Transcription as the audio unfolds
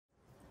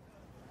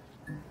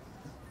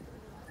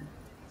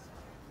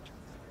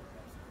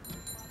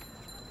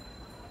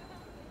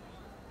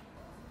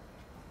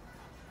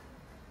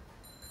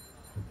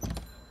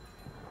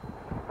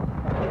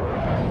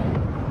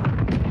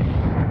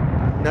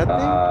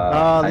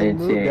Oh, I they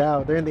didn't see moved it.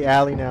 out. They're in the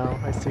alley now.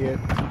 I see it.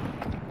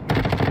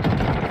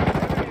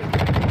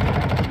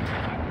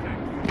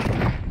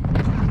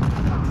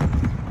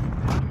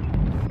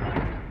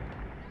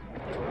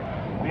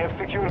 We have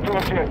secured 2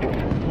 objectives.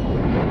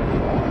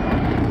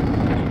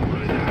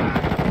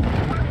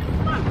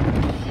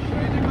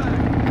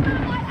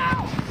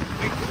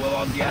 Well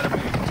on the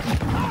enemy.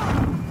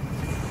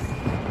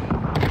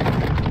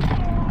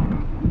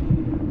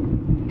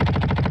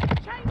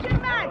 Changing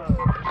mags.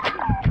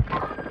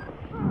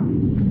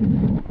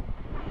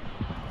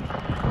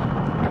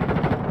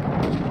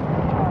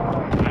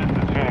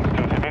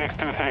 Phoenix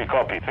 2-3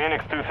 copy.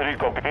 Phoenix 2-3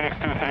 copy. Phoenix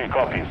 2-3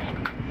 copies.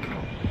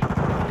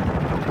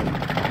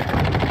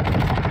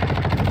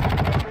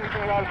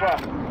 Alpha.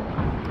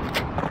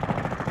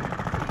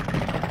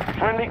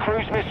 Friendly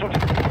cruise missiles.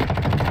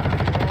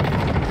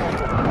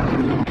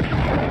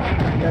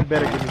 That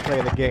better get me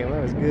playing the game.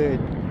 That was good.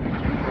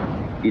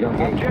 You don't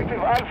get Objective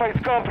Alpha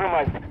is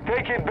compromised.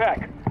 Take it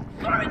back.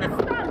 Fire in the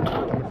stun.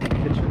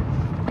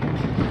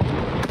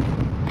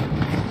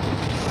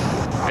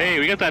 Hey,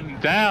 we got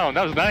that down.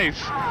 That was nice.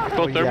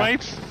 Both yeah.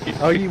 thermites?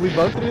 Oh, we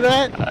both do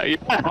that?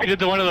 Yeah, I did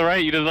the one to the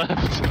right, you did the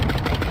left.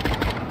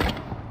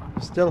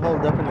 Still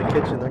holed up in the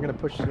kitchen. They're gonna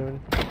push soon.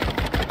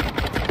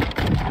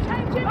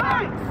 Changing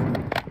mags.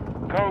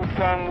 Coast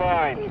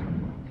online.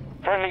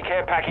 Friendly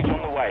care package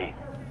on the way.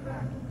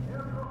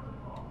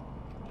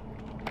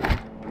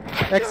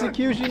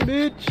 Execution,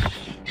 bitch!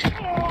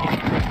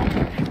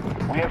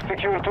 We have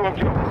secured 2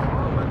 objectives.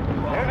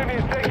 Enemy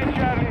is taking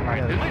Charlie.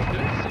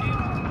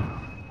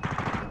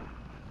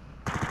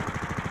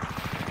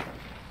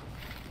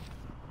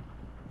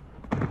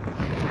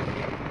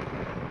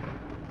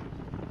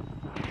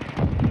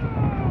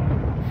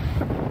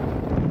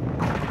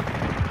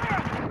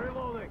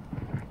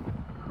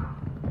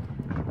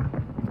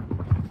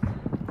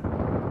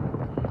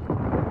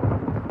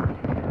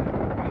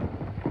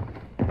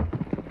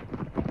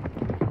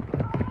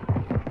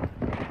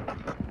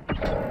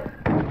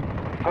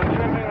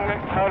 Confirming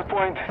next hard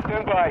point.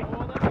 Stand by.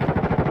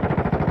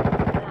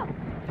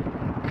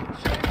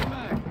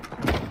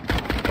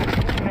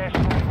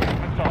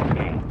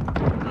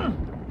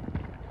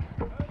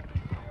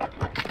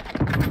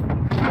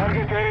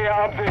 Target area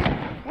update.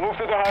 Move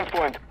to the hard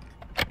point.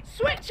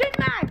 Switching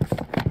mags.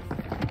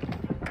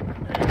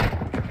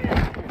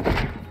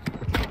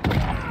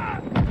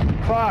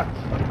 Fuck.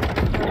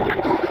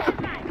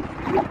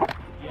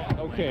 Yeah,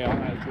 okay,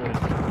 alright, good.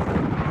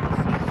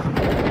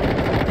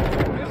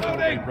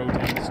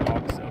 Rotating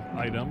stocks of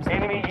items.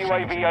 Enemy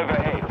UAV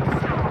overhead.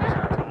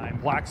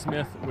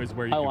 Blacksmith was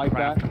where you I like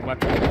craft that.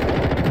 weapons.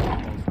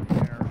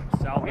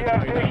 Salvage We are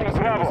taking items.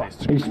 Bravo.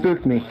 He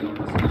spooked me.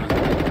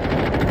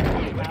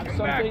 Have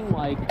something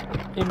like,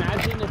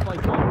 imagine if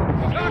like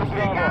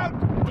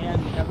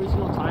and every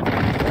single time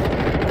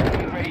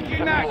Ready to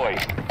deploy.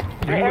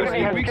 The enemy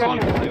has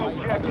captured the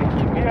objective.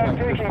 We are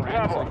taking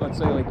Bravo. like let's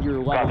say like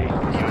you're leveling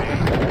up.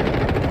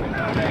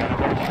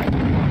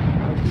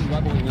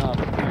 Leveling up.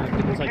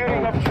 And it's like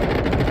Securing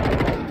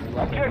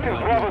objective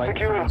Bravo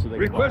secured.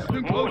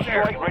 Requesting close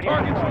air. Strike ready.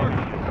 Target marked.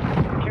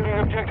 Securing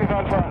objective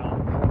Alpha.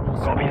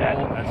 Copy that.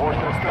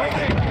 Forces strike.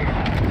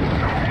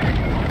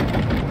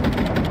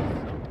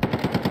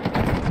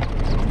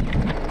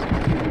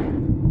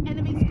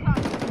 Enemies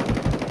close.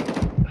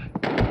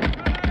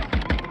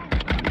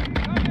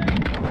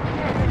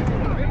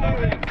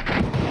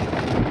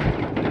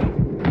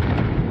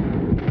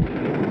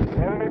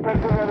 Enemy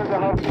personnel at the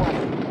hard point.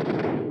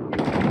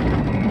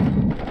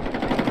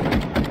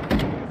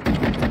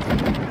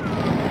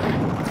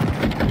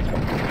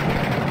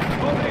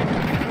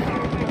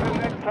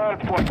 Next hard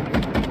point.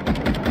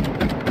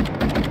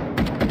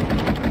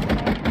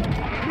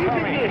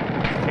 Coming.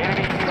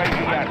 Enemy UAV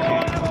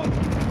active.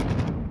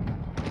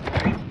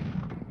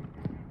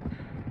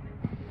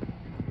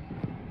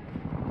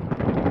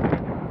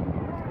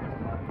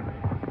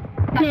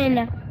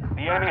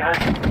 The enemy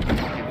holds.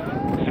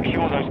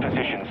 Secure those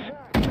positions.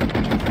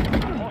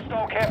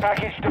 Hostile care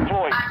package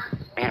deployed.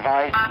 Be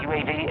advised,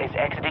 UAV is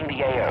exiting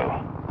the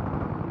AO.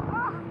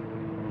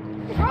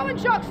 Throwing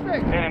shock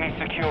stick. Enemy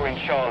securing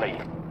Charlie.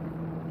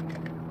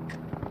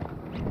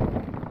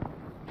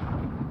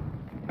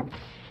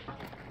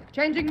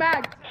 Changing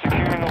mags.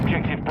 Securing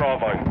objective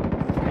Bravo.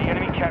 The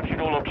enemy captured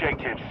all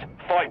objectives.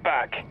 Fight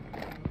back.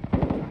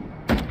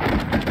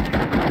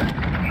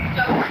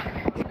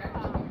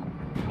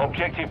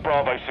 Objective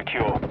Bravo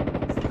secure.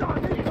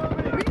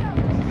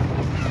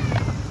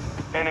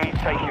 Enemies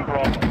taking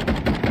Bravo.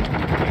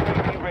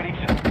 UAV ready to...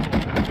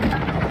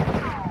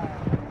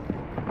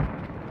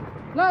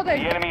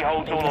 Loading. The enemy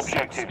holds all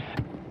objectives.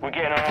 We're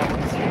getting our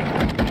arms.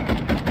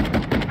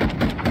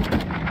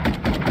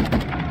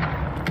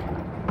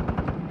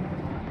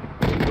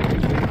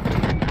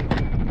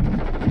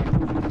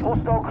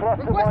 Hostile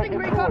cluster Requesting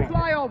mine recon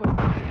deployed. flyover.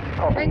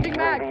 Copy. Changing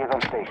mag. UAV is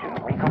on station.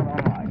 Recon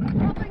online.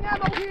 Dropping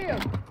ammo here.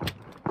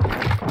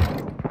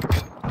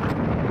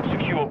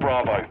 Secure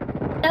Bravo.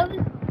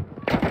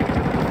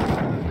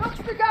 Knocks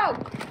to go.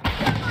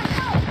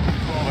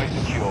 Bravo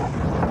secure.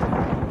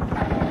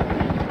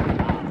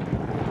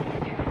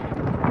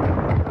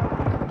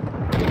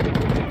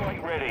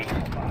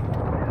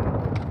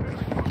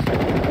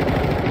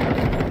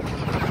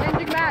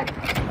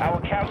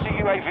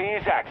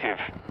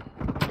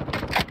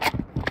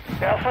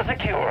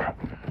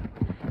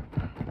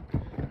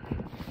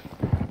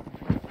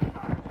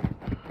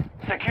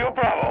 Secure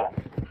Bravo.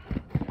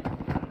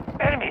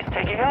 Enemies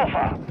taking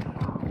Alpha.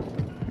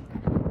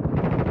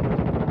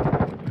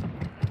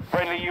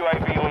 Friendly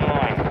UAV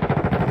online.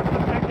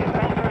 Objective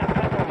Alpha is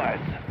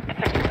compromised.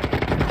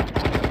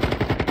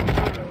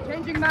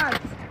 Changing mags.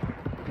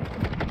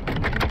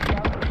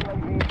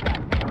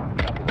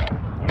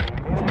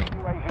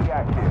 UAV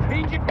active.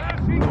 Changing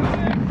passing.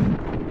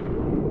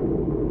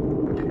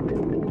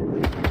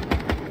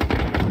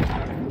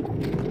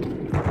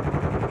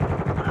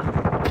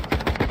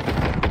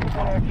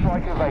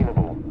 Airstrike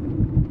available.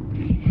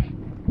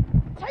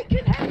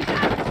 Taking heads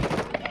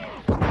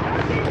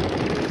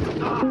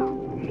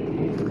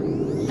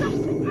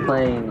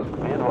Playing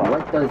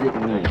What Does It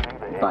Mean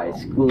by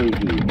Schoolie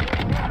D.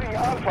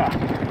 Alpha.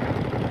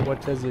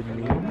 What does it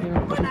mean?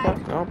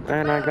 Oh,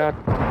 and I got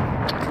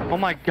Oh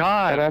my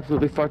god.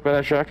 absolutely fucked by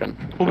that shotgun.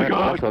 Oh my That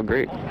God. felt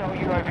great. Hostile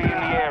UAV in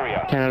the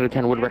area. 10 out of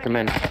 10 would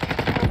recommend.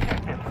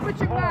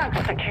 Switching mags.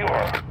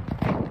 Secure.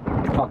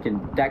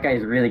 Fucking, that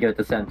guy's really good at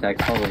the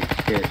Semtex. Holy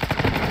shit.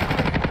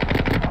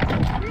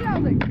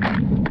 Reloading.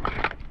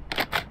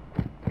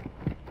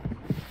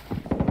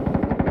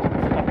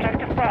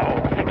 Objective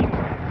Bravo secure.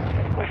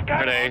 We've got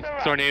Word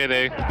A. Tornado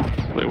A.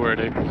 Wait, word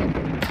A.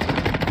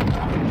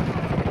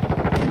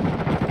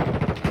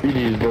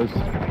 GG's, boys.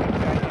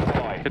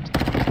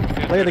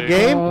 Play the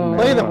game?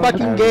 Play the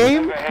fucking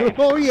game?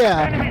 Oh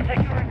yeah. Enemy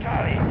securing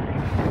Charlie.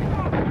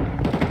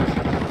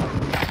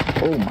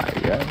 Oh my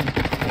god.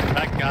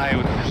 That guy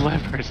with the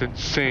lever is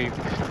insane.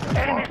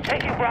 Enemies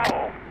taking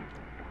Bravo.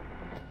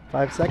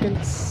 5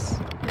 seconds.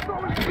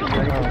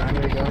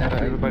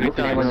 Everybody What's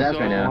that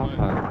right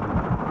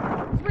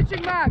now?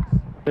 Switching mags.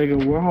 Nigga,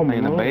 we're home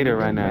in the beta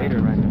right now.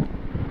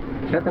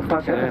 Shut the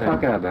fuck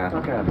up,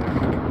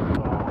 man.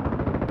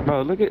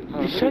 Bro, look at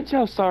shut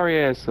your sorry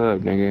ass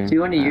up, nigga.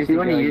 200 years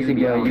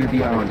ago, you'd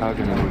be on.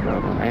 Talking to me,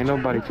 bro. Ain't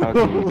nobody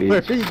talking to you, Where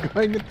are bitch. you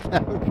going with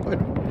that one?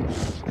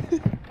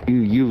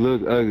 You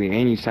look ugly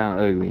and you sound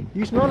ugly.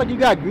 You smell like you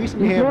got grease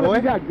in your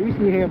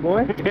hair,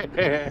 boy.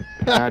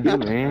 I do,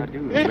 man.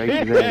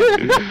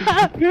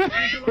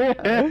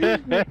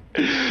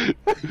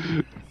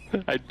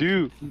 I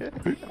do.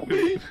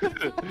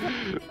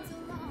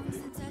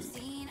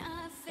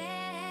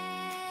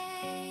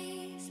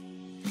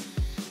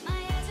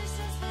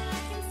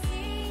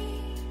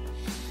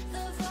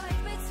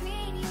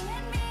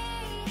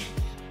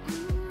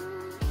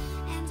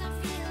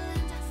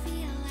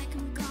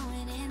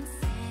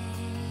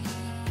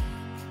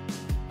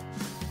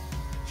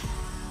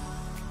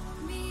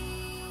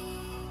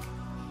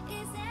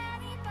 Is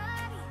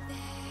anybody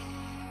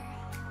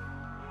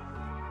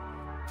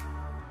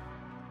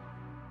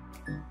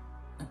there?